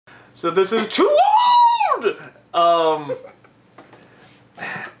So this is too old!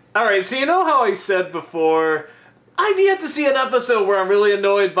 Alright, so you know how I said before, I've yet to see an episode where I'm really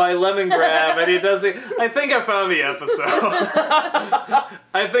annoyed by Lemongrab, and he doesn't... I think I found the episode.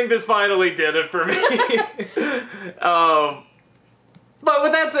 I think this finally did it for me. But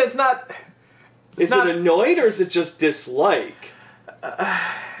with that said, it's not... Is it annoyed, or is it just dislike?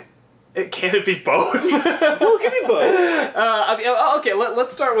 Can it be both? Well, it can be both. I mean, okay,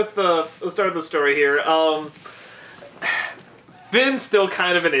 let's start with the story here. Finn's still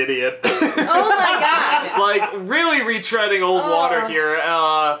kind of an idiot. Oh my god! Like, really retreading old water here.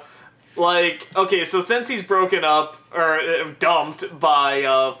 Like, okay, so since he's broken up, or dumped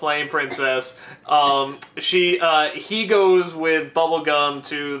by Flame Princess, he goes with Bubblegum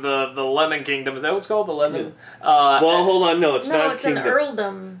to the Lemon Kingdom. Is that what it's called? The Lemon? Yeah. Well, hold on, no, it's not No, it's an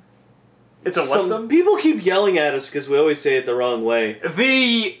Earldom. It's a what? People keep yelling at us because we always say it the wrong way.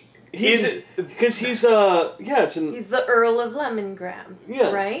 He's the Earl of Lemongrab.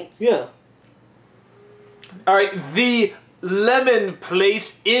 Yeah. Right? Yeah. Alright, the lemon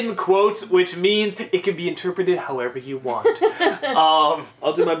place in quotes, which means it can be interpreted however you want.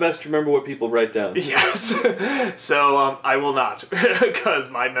 I'll do my best to remember what people write down. Yes. So, I will not, because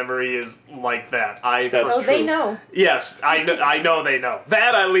my memory is like that. That's true. They know. Yes, I know they know.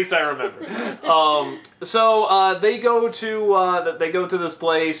 That at least I remember. So they go to this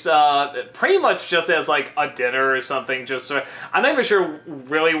place pretty much just as like a dinner or something. I'm not even sure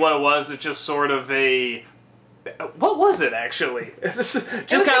really what it was. It's just sort of a... What was it actually? Is this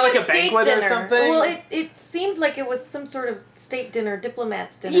just kind of like a banquet dinner. Or something? Well, it seemed like it was some sort of state dinner,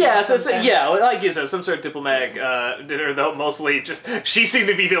 diplomat's dinner. Yeah, like you said, some sort of diplomatic dinner. Though mostly just she seemed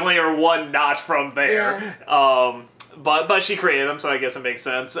to be the only one not from there. Yeah. But she created them, so I guess it makes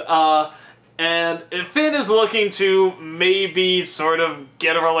sense. And Finn is looking to maybe sort of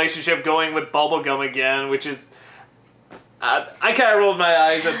get a relationship going with Bubblegum again, which is. I kind of rolled my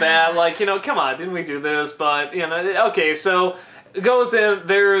eyes at that, like, you know, come on, didn't we do this? But, you know, okay, so it goes in,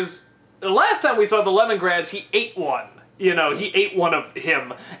 the last time we saw the Lemongrabs, he ate one. You know, he ate one of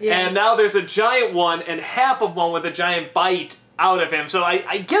him. Yeah. And now there's a giant one and half of one with a giant bite out of him. So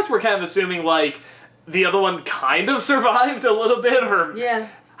I guess we're kind of assuming, like, the other one kind of survived a little bit, or... Yeah.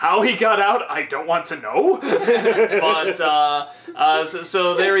 How he got out, I don't want to know. But,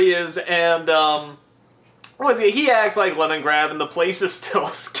 so there he is, and, he acts like Lemongrab, and the place is still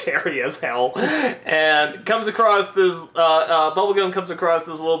scary as hell. And comes across this, Bubblegum comes across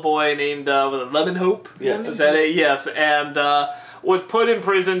this little boy named, Lemon Hope? Yes. Is that it? Yes, and, was put in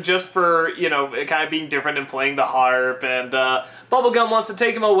prison just for, you know, kind of being different and playing the harp, and, Bubblegum wants to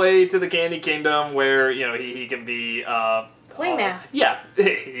take him away to the Candy Kingdom where, you know, he can be, play math. Yeah,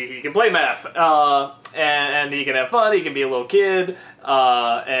 he can play math, and he can have fun, he can be a little kid,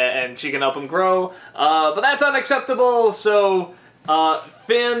 and she can help him grow, but that's unacceptable, so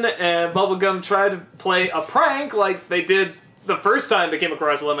Finn and Bubblegum try to play a prank like they did the first time they came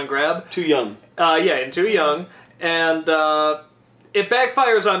across Lemongrab. Too young. And too young, and it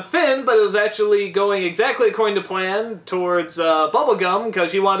backfires on Finn, but it was actually going exactly according to plan towards Bubblegum,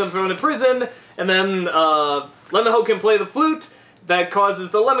 because she wanted him thrown in prison, and then Lemon Hope can play the flute. That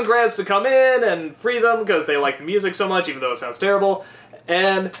causes the Lemongrabs to come in and free them because they like the music so much, even though it sounds terrible.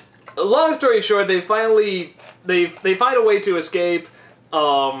 And long story short, they find a way to escape.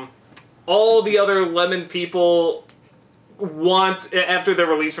 All the other lemon people want, after they're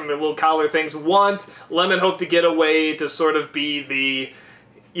released from their little collar things, want Lemon Hope to get away to sort of be the,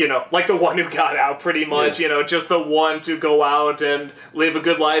 you know, like the one who got out pretty much, you know, just the one to go out and live a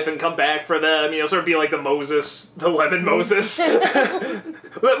good life and come back for them, you know, sort of be like the Lemon Moses. Let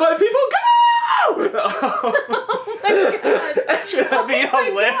my people go! Oh my god. That'd be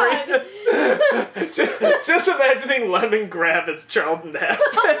hilarious. Just imagining Lemongrab as Charlton Heston.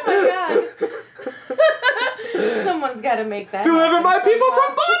 Oh my god. Someone's got to make that Deliver happen my people somehow.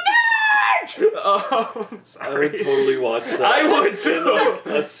 from bondage! I'm sorry. I would totally watch that. I would too. In like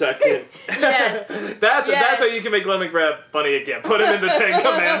a second. Yes. That's how you can make Lemongrab funny again. Put him in the Ten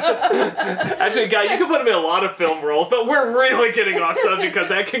Commandments. Actually, guy, you can put him in a lot of film roles, but we're really getting off subject because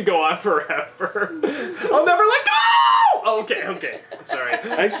that can go on forever. I'll never let go! Oh, okay. I'm sorry.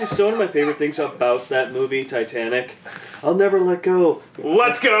 Actually, still one of my favorite things about that movie, Titanic. I'll never let go.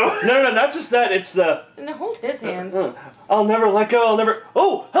 Let's go. No, not just that. It's the... And to hold his hands. I'll never let go. I'll never...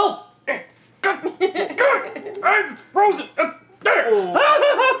 Oh, help! God, I'm frozen.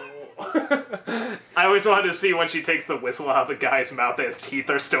 I always wanted to see when she takes the whistle out of the guy's mouth that his teeth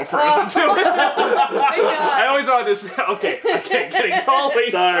are still frozen to it. Oh my god. I always wanted to see... Okay, getting totally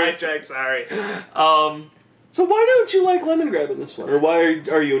Sorry. sidetracked, sorry. So why don't you like Lemongrab in this one? Or why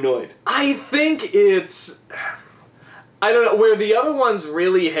are you annoyed? I think it's... I don't know, where the other ones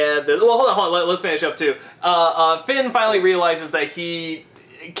really had... Well, hold on, let's finish up, too. Finn finally realizes that he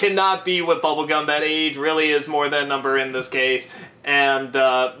cannot be with Bubblegum. That age really is more than a number in this case, and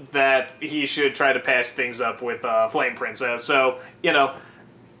that he should try to patch things up with Flame Princess. So, you know...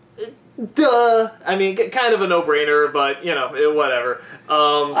 Duh! I mean, kind of a no-brainer, but, you know, whatever.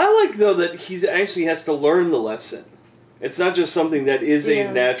 I like, though, that he actually has to learn the lesson. It's not just something that is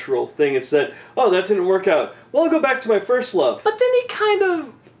a natural thing. It's that, oh, that didn't work out. Well, I'll go back to my first love. But didn't he kind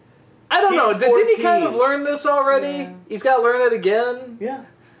of... I don't know. Didn't he kind of learn this already? Yeah. He's got to learn it again? Yeah.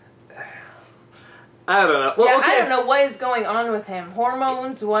 I don't know. Well, yeah, okay. I don't know what is going on with him.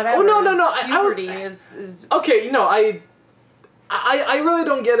 Hormones, whatever. Oh, no. Puberty is... Okay, you know, I really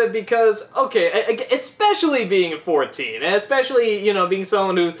don't get it because, okay, especially being 14, and especially, you know, being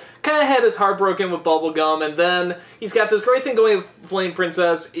someone who's kind of had his heart broken with Bubblegum, and then he's got this great thing going with Flame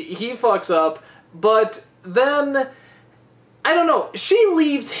Princess, he fucks up, but then, I don't know, she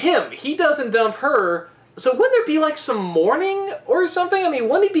leaves him, he doesn't dump her, so wouldn't there be, like, some mourning or something? I mean,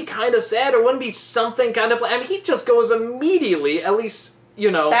 wouldn't he be kind of sad, or wouldn't it be something kind of, I mean, he just goes immediately, at least... You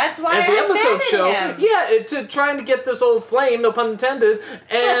know, that's why as the episode show, to trying to get this old flame, no pun intended,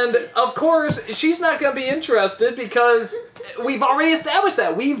 and of course she's not going to be interested because we've already established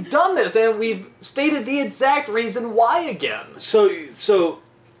that we've done this and we've stated the exact reason why again. So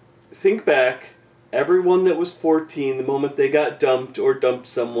think back. Everyone that was 14, the moment they got dumped or dumped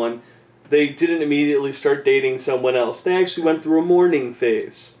someone, they didn't immediately start dating someone else. They actually went through a mourning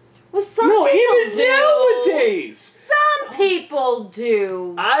phase. Well, some people do. Nowadays. Some people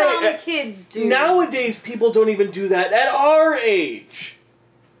do. Some kids do. Nowadays, people don't even do that at our age.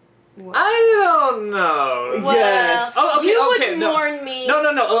 What? I don't know. Well, yes. Oh, okay, you wouldn't mourn me. No.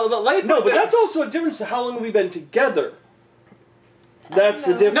 No, but that's also a difference to how long have we been together. That's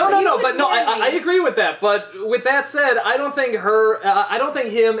the difference. No, I agree with that. But with that said, I don't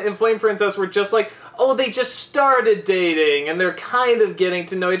think him and Flame Princess were just like, oh, they just started dating and they're kind of getting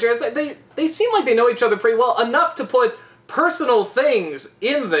to know each other. They seem like they know each other pretty well, enough to put personal things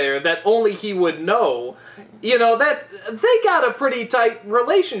in there that only he would know. You know, they got a pretty tight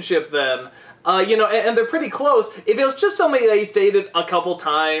relationship then. You know, and they're pretty close. If it was just somebody that he's dated a couple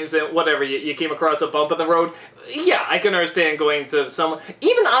times and whatever, you came across a bump in the road, yeah, I can understand going to someone,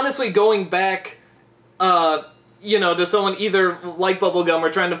 even honestly going back, you know, to someone either like Bubblegum or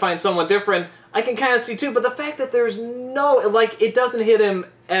trying to find someone different, I can kind of see too, but the fact that there's no, like, it doesn't hit him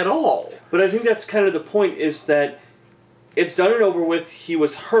at all. But I think that's kind of the point, is that it's done and over with, he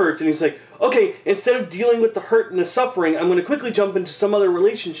was hurt, and he's like, okay, instead of dealing with the hurt and the suffering, I'm going to quickly jump into some other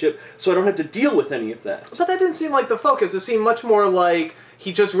relationship so I don't have to deal with any of that. But that didn't seem like the focus. It seemed much more like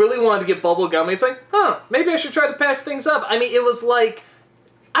he just really wanted to get Bubblegum. It's like, maybe I should try to patch things up. I mean, it was like,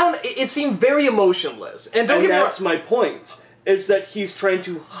 it seemed very emotionless. And that's my point, is that he's trying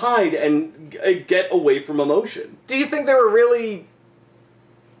to hide and get away from emotion. Do you think they were really...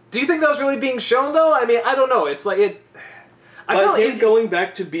 Do you think that was really being shown, though? I mean, I don't know. It's like, him going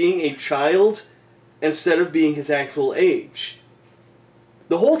back to being a child instead of being his actual age.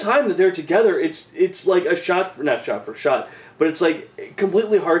 The whole time that they're together, it's like a not shot for shot, but it's like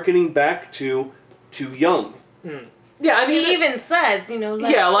completely hearkening back to young. Yeah, I mean, he even says, you know,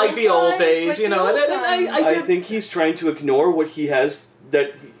 like, like the old days, you know. I think he's trying to ignore what he has,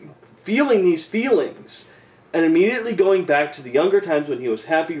 feeling these feelings, and immediately going back to the younger times when he was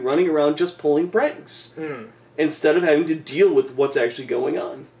happy, running around just pulling pranks. Instead of having to deal with what's actually going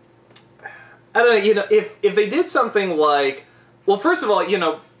on. I don't know, you know, if they did something like... Well, first of all, you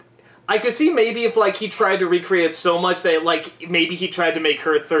know, I could see maybe if, like, he tried to recreate so much that, like, maybe he tried to make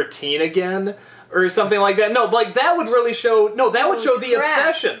her 13 again, or something like that. No, but, like, that would really show... No, that would show the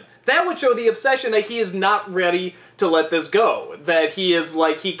obsession. That would show the obsession that he is not ready to let this go. That he is,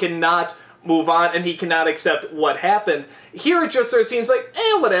 like, he cannot move on, and he cannot accept what happened. Here it just sort of seems like,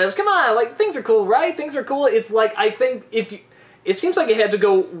 what is? Come on, like, things are cool, right? Things are cool. It's like, I think it seems like it had to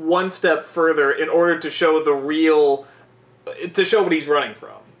go one step further in order to show the real, to show what he's running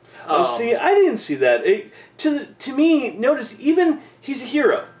from. See, I didn't see that. To me, notice, even, he's a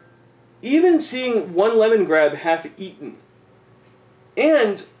hero. Even seeing one Lemongrab half-eaten,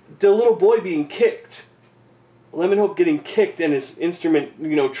 and the little boy being kicked, Lemonhope getting kicked and his instrument,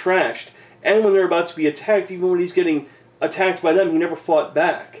 you know, trashed, and when they're about to be attacked, even when he's getting attacked by them, he never fought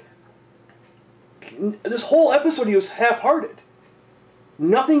back. This whole episode, he was half-hearted.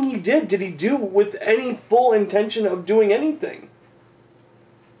 Nothing he did he do with any full intention of doing anything.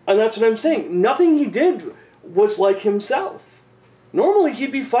 And that's what I'm saying. Nothing he did was like himself. Normally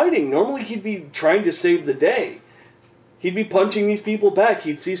he'd be fighting. Normally he'd be trying to save the day. He'd be punching these people back.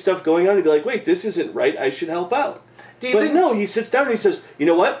 He'd see stuff going on and be like, wait, this isn't right. I should help out. But no, he sits down and he says, you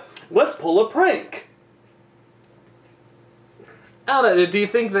know what? Let's pull a prank. I don't know. Do you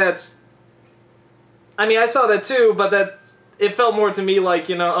think that's... I mean, I saw that too, but it felt more to me like,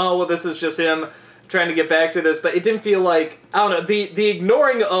 you know, oh, well, this is just him trying to get back to this, but it didn't feel like, I don't know, the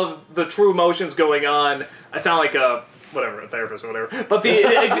ignoring of the true emotions going on, I sound like a therapist or whatever, but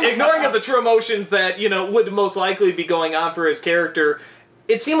the ignoring of the true emotions that, you know, would most likely be going on for his character,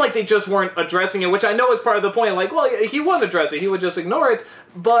 it seemed like they just weren't addressing it, which I know is part of the point, like, well, he wouldn't address it, he would just ignore it,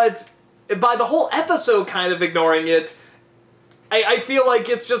 but by the whole episode kind of ignoring it, I feel like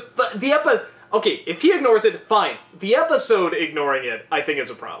it's just, the episode, okay, if he ignores it, fine. The episode ignoring it, I think is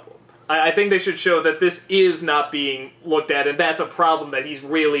a problem. I think they should show that this is not being looked at, and that's a problem that he's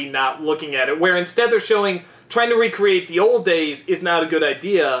really not looking at it, where instead they're showing trying to recreate the old days is not a good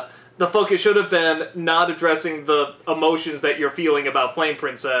idea. The focus should have been not addressing the emotions that you're feeling about Flame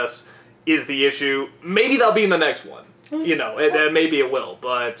Princess is the issue. Maybe that'll be in the next one. You know, maybe it will,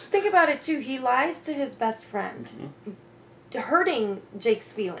 but... Think about it, too. He lies to his best friend. Hurting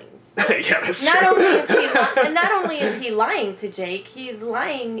Jake's feelings. Yeah, that's not true. Not only is he lying to Jake, he's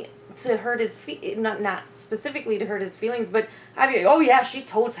lying to hurt his not specifically to hurt his feelings, but oh yeah, she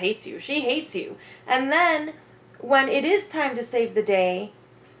totes hates you. She hates you. And then when it is time to save the day,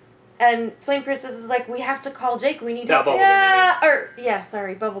 and Flame Princess is like, we have to call Jake. We need help.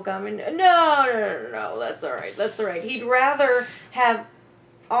 Sorry, Bubblegum. And no, that's all right. That's all right. He'd rather have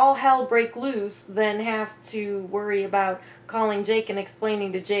all hell break loose than have to worry about calling Jake and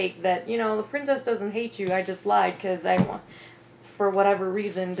explaining to Jake that, you know, the princess doesn't hate you. I just lied because for whatever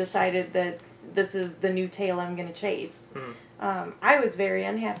reason, decided that this is the new tail I'm going to chase. I was very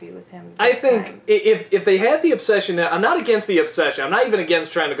unhappy with him I think if they had the obsession, I'm not against the obsession. I'm not even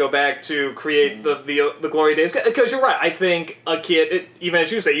against trying to go back to create the glory days. Because you're right. I think a kid, even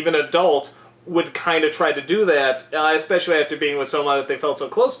as you say, even an adult, would kind of try to do that, especially after being with someone that they felt so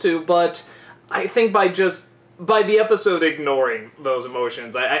close to. But I think by the episode ignoring those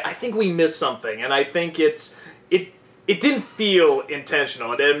emotions, I think we missed something. And I think it didn't feel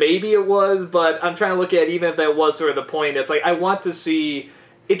intentional, and maybe it was, but I'm trying to look at, even if that was sort of the point, it's like, I want to see,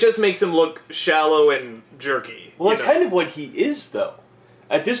 it just makes him look shallow and jerky. Well, that's kind of what he is, though.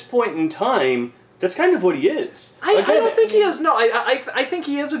 At this point in time, that's kind of what he is. I don't think he is, no, I think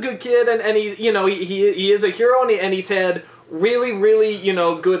he is a good kid, and he, you know, he is a hero, and he's had really, really, you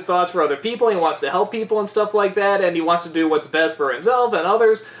know, good thoughts for other people, and he wants to help people and stuff like that, and he wants to do what's best for himself and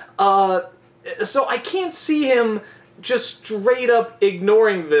others, so I can't see him just straight up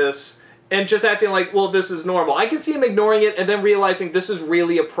ignoring this and just acting like, well, this is normal. I can see him ignoring it and then realizing this is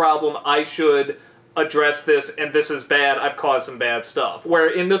really a problem. I should address this, and this is bad. I've caused some bad stuff. Where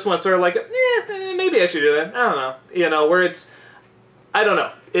in this one, it's sort of like, maybe I should do that. I don't know. You know, where it's, I don't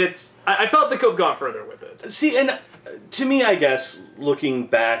know. I felt they could have gone further with it. See, and to me, I guess, looking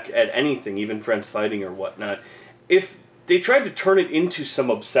back at anything, even friends fighting or whatnot, if they tried to turn it into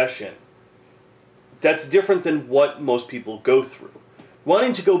some obsession, that's different than what most people go through.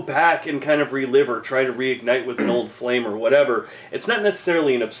 Wanting to go back and kind of relive or try to reignite with an old flame or whatever, it's not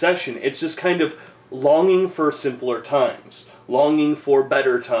necessarily an obsession. It's just kind of longing for simpler times, longing for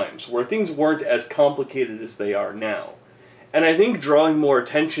better times, where things weren't as complicated as they are now. And I think drawing more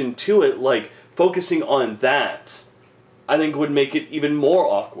attention to it, like focusing on that, I think would make it even more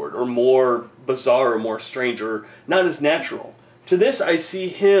awkward or more bizarre or more strange or not as natural. To this, I see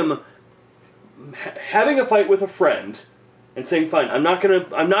him having a fight with a friend and saying, fine, I'm not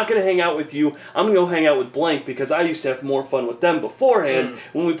gonna hang out with you, I'm gonna go hang out with blank because I used to have more fun with them beforehand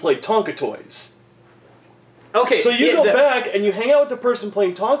when we played Tonka Toys. Okay. So you go back and you hang out with the person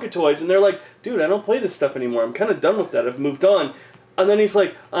playing Tonka Toys and they're like, dude, I don't play this stuff anymore, I'm kind of done with that, I've moved on. And then he's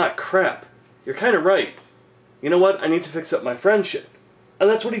like, ah, crap, you're kind of right. You know what, I need to fix up my friendship. And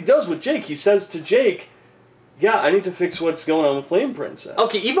that's what he does with Jake. He says to Jake, yeah, I need to fix what's going on with Flame Princess.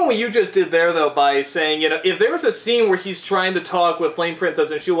 Okay, even what you just did there, though, by saying, you know, if there was a scene where he's trying to talk with Flame Princess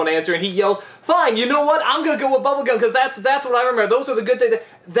and she won't answer, and he yells, fine, you know what, I'm going to go with Bubblegum, because that's what I remember. Those are the good days.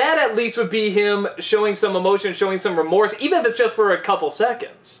 That at least would be him showing some emotion, showing some remorse, even if it's just for a couple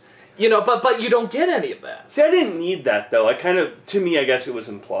seconds. You know, but you don't get any of that. See, I didn't need that, though. To me, I guess it was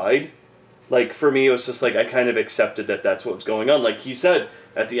implied. Like, for me, it was just like, I kind of accepted that that's what was going on. Like he said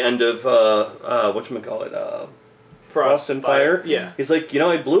at the end of, whatchamacallit, Frost and Fire. Yeah. He's like, you know,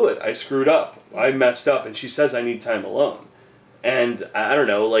 I blew it. I screwed up. I messed up. And she says, I need time alone. And I don't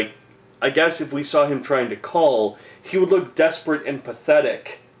know, like, I guess if we saw him trying to call, he would look desperate and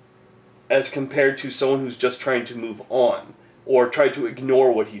pathetic as compared to someone who's just trying to move on. or try to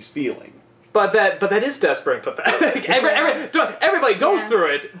ignore what he's feeling. But that is desperate and pathetic. Everybody goes through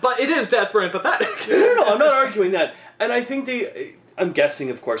it, but it is desperate and pathetic. No, I'm not arguing that. And I think I'm guessing,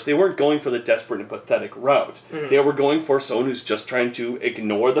 of course, they weren't going for the desperate and pathetic route. Mm-hmm. They were going for someone who's just trying to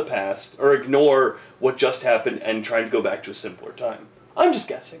ignore the past, or ignore what just happened, and trying to go back to a simpler time. I'm just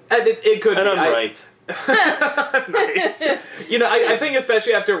guessing. And it could and be. I'm right. Nice. I think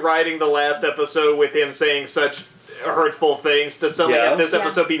especially after writing the last episode with him saying such hurtful things, to suddenly have this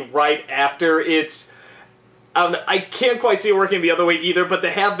episode be right after, it's... I can't quite see it working the other way either, but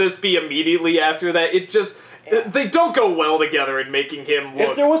to have this be immediately after that, it just... They don't go well together in making him look...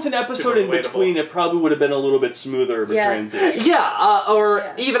 If there was an episode in between, it probably would have been a little bit smoother of a transition.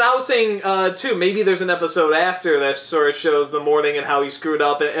 Yeah, even I was saying, too, maybe there's an episode after that sort of shows the morning and how he screwed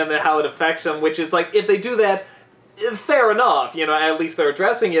up and how it affects him, which is like, if they do that, fair enough, at least they're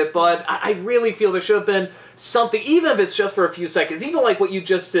addressing it, but I really feel there should have been something, even if it's just for a few seconds, even like what you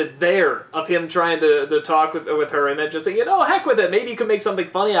just did there, of him trying to talk with her, and then just saying, heck with it, maybe you could make something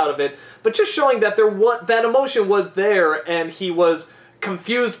funny out of it, but just showing that that emotion was there, and he was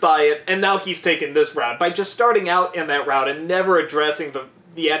confused by it, and now he's taken this route, by just starting out in that route, and never addressing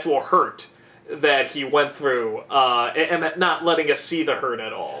the actual hurt that he went through, and not letting us see the hurt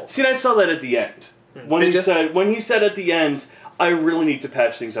at all. See, and I saw that at the end. When he said at the end, I really need to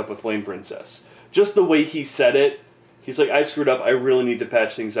patch things up with Flame Princess. Just the way he said it, he's like, I screwed up, I really need to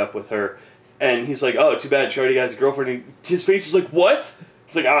patch things up with her. And he's like, oh, too bad, she already has a girlfriend. And his face is like, what?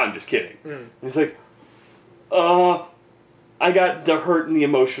 He's like, I'm just kidding. And he's like, I got the hurt and the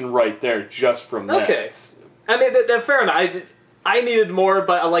emotion right there just from that. Okay. I mean, fair enough. I needed more,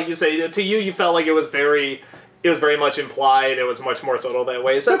 but like you say, to you felt like it was very much implied. It was much more subtle that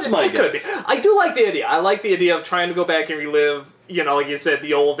way. So that's my guess. Could be. I do like the idea. I like the idea of trying to go back and relive, like you said,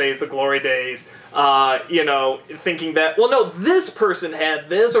 the old days, the glory days. Thinking that, well, no, this person had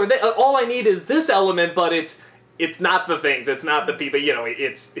this, or all I need is this element, but it's not the things, it's not the people,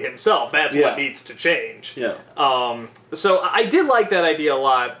 it's himself. That's what needs to change. Yeah. So I did like that idea a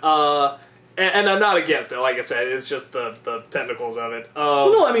lot. And I'm not against it. Like I said, it's just the tentacles of it.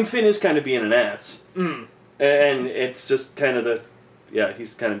 Well, no, I mean, Finn is kind of being an ass. And it's just kind of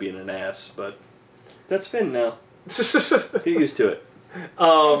he's kind of being an ass, but that's Finn now. Get used to it. I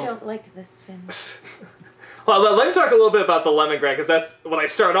don't like this Finn. Well, let me talk a little bit about the Lemongrab, because that's what I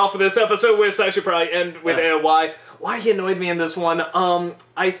start off with this episode with, so I should probably end with why he annoyed me in this one.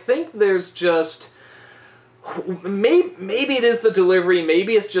 I think there's just... Maybe it is the delivery,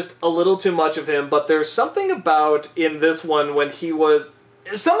 maybe it's just a little too much of him, but there's something about in this one when he was...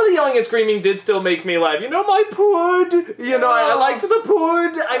 Some of the yelling and screaming did still make me laugh. My pud! I liked the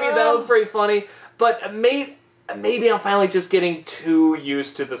pud! I mean, that was pretty funny. But maybe I'm finally just getting too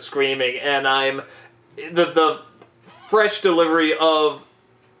used to the screaming, and I'm... The fresh delivery of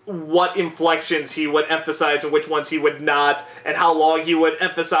what inflections he would emphasize and which ones he would not, and how long he would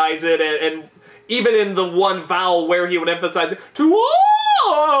emphasize it, and even in the one vowel where he would emphasize it, to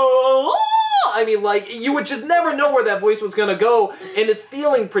I mean, like, you would just never know where that voice was gonna go, and it's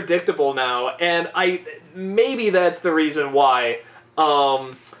feeling predictable now, and maybe that's the reason why.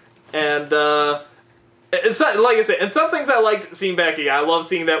 It's not, like I said, and some things I liked seeing back again. I love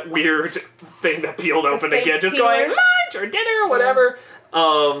seeing that weird thing that peeled open again, just going, lunch or dinner or whatever.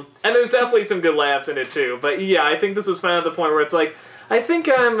 And there's definitely some good laughs in it too. But yeah, I think this was finally the point where it's like, I think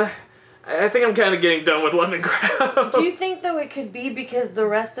I'm kind of getting done with Lemongrab. Do you think, though, it could be because the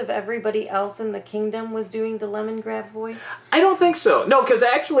rest of everybody else in the kingdom was doing the Lemongrab voice? I don't think so. No, because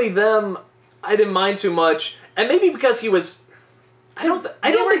actually them, I didn't mind too much. And maybe because he was...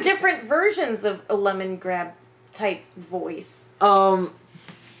 There were different versions of a Lemongrab type voice. They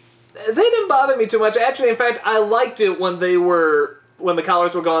didn't bother me too much. Actually, in fact, I liked it when the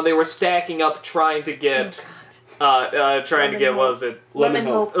collars were gone, they were stacking up trying to get... what was it? Lemon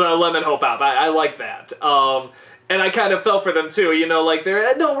Hope. Lemon Hope out. I like that. And I kind of felt for them too, like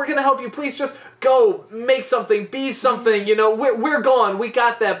they're, no, we're gonna help you, please just go, make something, be something, we're gone, we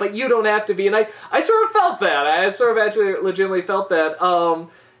got that, but you don't have to be, and I sort of felt that, I sort of actually legitimately felt that, and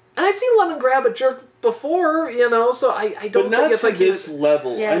I've seen Lemongrab a jerk before, so I don't think it's like this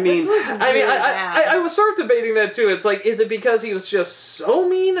level. Yeah, I mean, I was sort of debating that too. It's like, is it because he was just so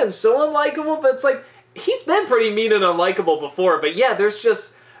mean and so unlikable? But it's like, he's been pretty mean and unlikable before, but yeah, there's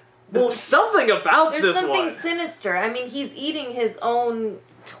just... something about this one. There's something sinister. I mean, he's eating his own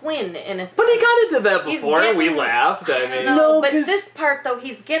twin, in a sense. But he kind of did that before, and we laughed. I mean... No, but this part, though,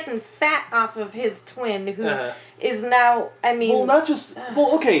 he's getting fat off of his twin, who is now, I mean... Well, not just...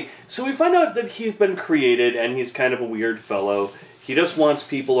 Well, okay, so we find out that he's been created, and he's kind of a weird fellow. He just wants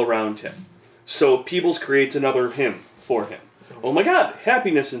people around him. So Peebles creates another him for him. oh my god,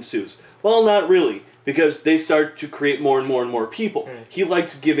 happiness ensues. Well, not really, because they start to create more and more and more people. He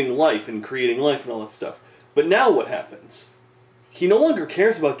likes giving life and creating life and all that stuff. But now what happens? He no longer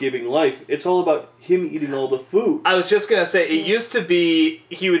cares about giving life. It's all about him eating all the food. I was just going to say, it used to be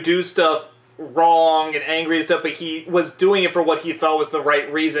he would do stuff wrong and angry and stuff, but he was doing it for what he thought was the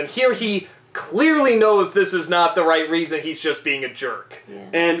right reason. Here he clearly knows this is not the right reason. He's just being a jerk. Yeah.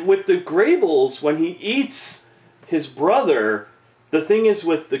 And with the Graybles, when he eats his brother, the thing is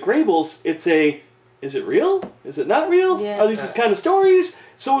with the Graybles, it's a, is it real? Is it not real? Yeah. Are these just kind of stories?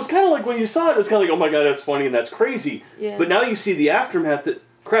 So it was kind of like when you saw it, it was kind of like, oh my god, that's funny and that's crazy. Yeah. But now you see the aftermath that,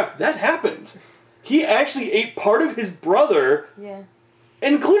 crap, that happened. He actually ate part of his brother, Yeah.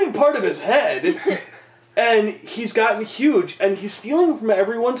 including part of his head, and he's gotten huge, and he's stealing from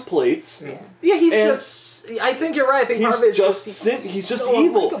everyone's plates. Yeah. Yeah, he's And just... I think you're right. I think part of He's it's just just... he's just so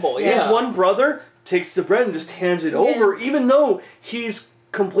evil. unlikable, His yeah. one brother takes the bread and just hands it over, even though he's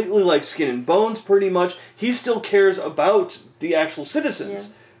completely like skin and bones, pretty much. He still cares about the actual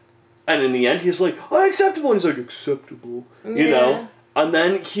citizens. Yeah. And in the end, he's like, unacceptable. And he's like, acceptable. You know? And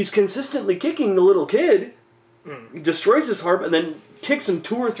then he's consistently kicking the little kid, he destroys his harp, and then kicks him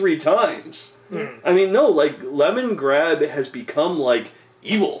 2 or 3 times. I mean, no, like, Lemongrab has become, like,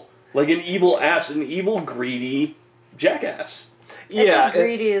 evil. Like an evil ass, an evil, greedy jackass. Yeah. I think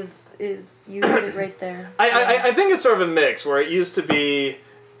greedy is you hit it right there. I think it's sort of a mix, where it used to be...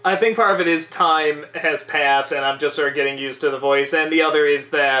 I think part of it is time has passed, and I'm just sort of getting used to the voice, and the other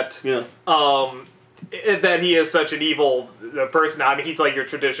is that... Yeah. That he is such an evil person. I mean, he's like your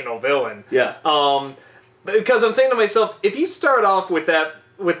traditional villain. Yeah. Because I'm saying to myself, if you start off with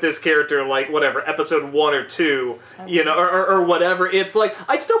this character, like, whatever, episode 1 or 2, you know, or whatever, it's like,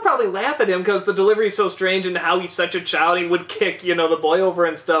 I'd still probably laugh at him because the delivery is so strange and how he's such a child, he would kick, you know, the boy over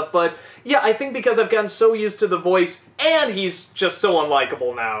and stuff, but, yeah, I think because I've gotten so used to the voice, and he's just so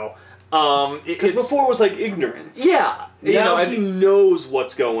unlikable now, Because before it was like ignorance. Yeah. You Now know, he knows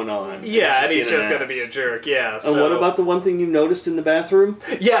what's going on. Yeah, and he's being just an going to ass. be a jerk, yeah. And So. what about the one thing you noticed in the bathroom?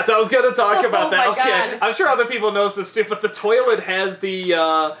 Yes, I was going to talk about that. my Okay, God. I'm sure other people notice this too, but the toilet has the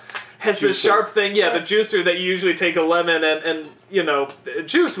this Juicer. sharp thing, yeah, the juicer that you usually take a lemon and you know,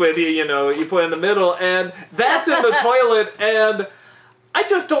 juice with you know, you put in the middle, and that's in the toilet, and I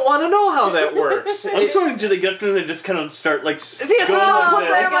just don't want to know how that works. I'm starting to get to they just kind of start like. See, it's not going put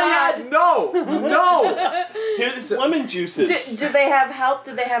that in my head. No, no. Here's lemon juices. Do they have help?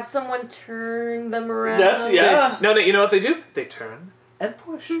 Do they have someone turn them around? That's yeah. No, you know what they do? They turn and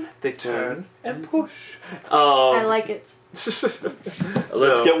push. They turn and push. I like it.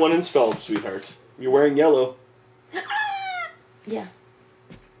 Let's get one installed, sweetheart. You're wearing yellow. Yeah.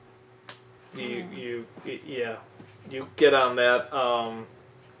 Yeah. You get on that.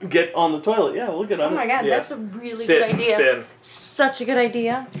 Get on the toilet. Yeah, we'll get on Oh my it. god, Yeah. that's a really Sit good and idea. spin. Such a good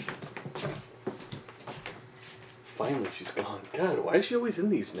idea. Finally, she's gone. God, why is she always in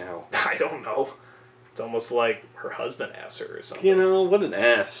these now? I don't know. It's almost like her husband asked her or something. You know, what an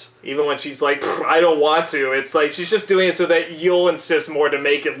ass. Even when she's like, I don't want to, it's like she's just doing it so that you'll insist more to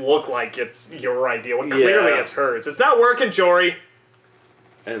make it look like it's your idea, when clearly Yeah. it's hers. It's not working, Jory.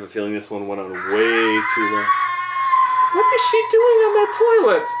 I have a feeling this one went on way too long. What is she doing on that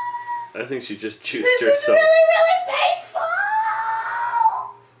toilet? I think she just juiced herself. really painful!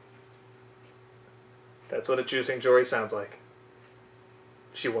 That's what a juicing Jory sounds like.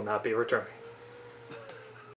 She will not be returning.